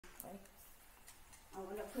I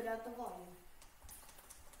want to put out the volume.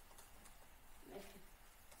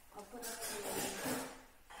 I'll put up the volume.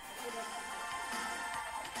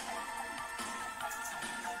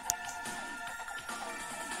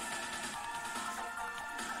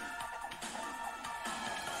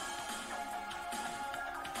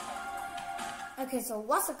 Okay, so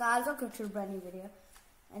what's up guys, welcome to a brand new video.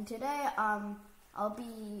 And today I'll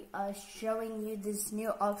be showing you this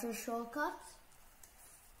new ultra shortcut.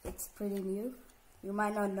 It's pretty new. You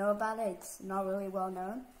might not know about it, it's not really well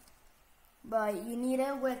known. But you need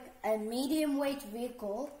it with a medium weight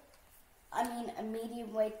vehicle. A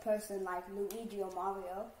medium weight person like Luigi or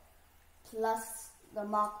Mario, plus the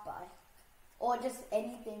Mark bike. Or just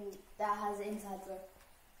anything that has inside grip.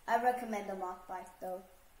 I recommend the Mark bike though.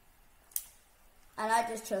 And I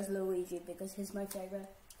just chose Luigi because he's my favorite.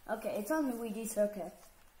 Okay, it's on Luigi circuit,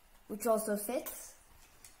 which also fits.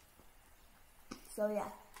 So yeah.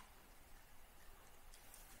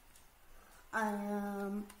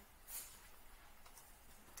 I'm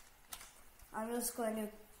just going to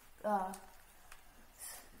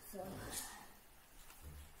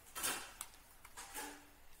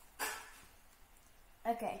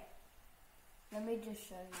okay. Let me just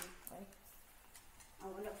show you. Right? I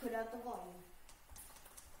want to put out the volume.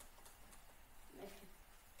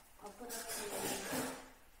 I'll put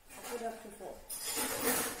up to 4.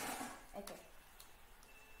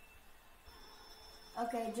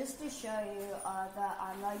 Okay, just to show you that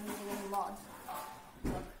I'm not using any mods.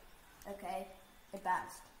 Look, okay, it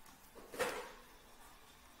bounced.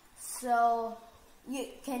 So you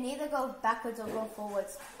can either go backwards or go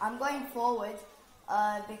forwards. I'm going forward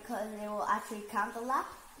because it will actually count the lap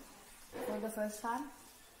for the first time.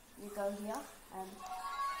 You go here and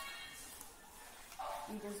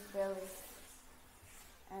you just barely,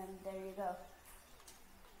 and there you go.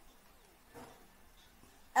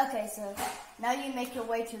 Okay, so now you make your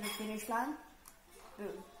way to the finish line.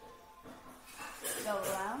 Boom. Go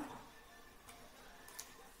around.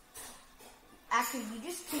 Actually, you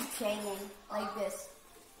just keep chaining like this.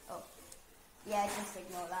 Oh, yeah, just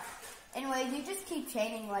ignore that. Anyway, you just keep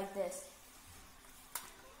chaining like this.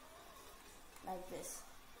 Like this.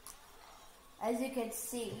 As you can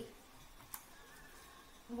see,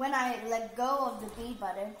 when I let go of the B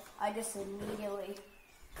button, I just immediately,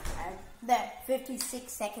 and there, 56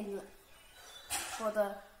 seconds for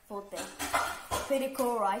the full thing. Pretty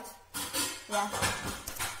cool, right? Yeah.